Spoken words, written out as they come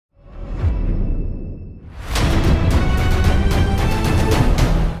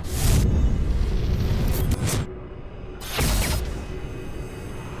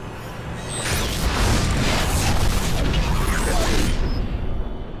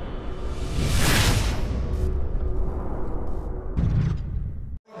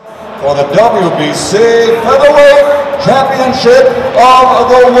for the WBC Featherweight Championship of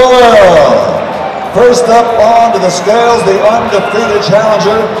the World. First up onto the scales, the undefeated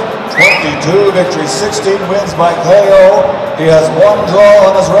challenger, 22 victories, 16 wins by KO. He has 1 draw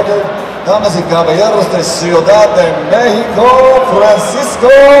on his record. Damas y caballeros de Ciudad de México, Francisco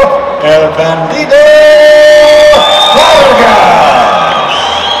El Bandido Vargas.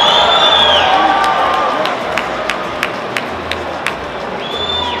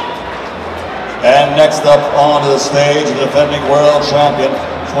 And next up onto the stage, the defending world champion,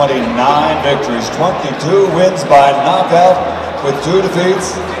 29 victories, 22 wins by knockout with 2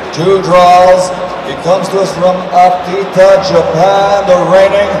 defeats, 2 draws. He comes to us from Akita, Japan, the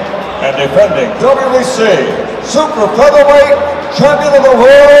reigning and defending WBC Super Featherweight Champion of the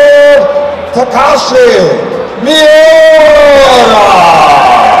World, TAKASHI MIURA.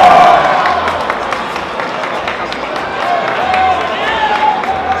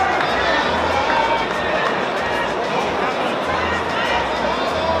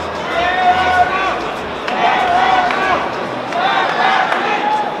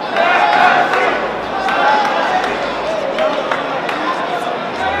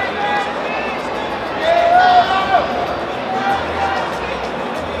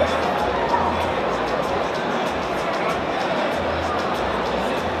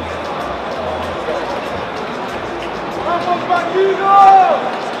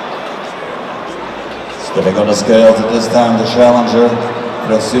 Stepping on the scales at this time, the challenger,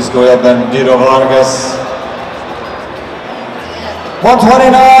 Francisco El Bandido Vargas.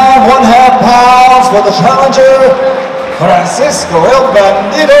 129, 1/2 pounds for the challenger, Francisco El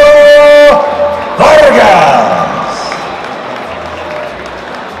Bandido Vargas.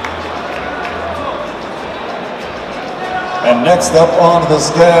 And next up on the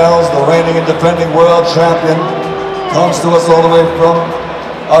scales, the reigning and defending world champion, comes to us all the way from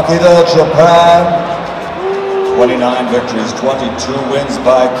Akita, Japan. 29 victories, 22 wins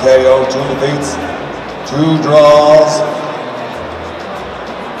by KO, 2 defeats, 2 draws.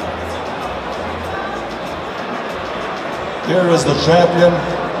 Here is the champion,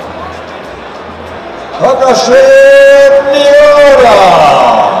 TAKASHI MIURA.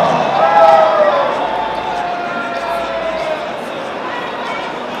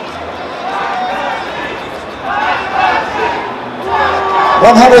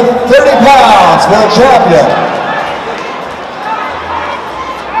 130 pounds for the champion.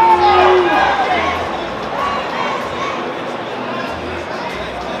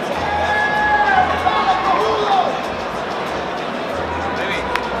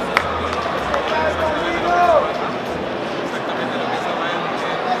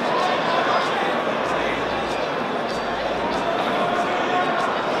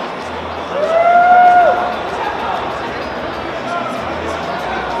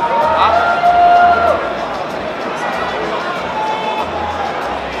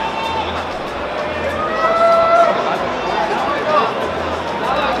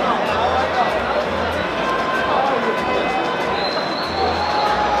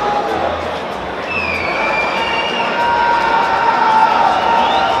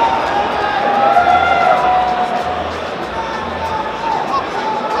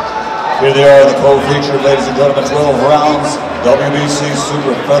 Here they are, the co-featured, ladies and gentlemen, 12 rounds, WBC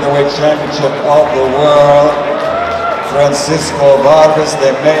Super Featherweight Championship of the World, Francisco Vargas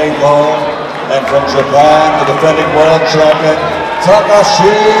de Mexico, and from Japan, the defending world champion,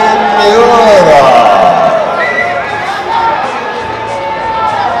 TAKASHI MIURA.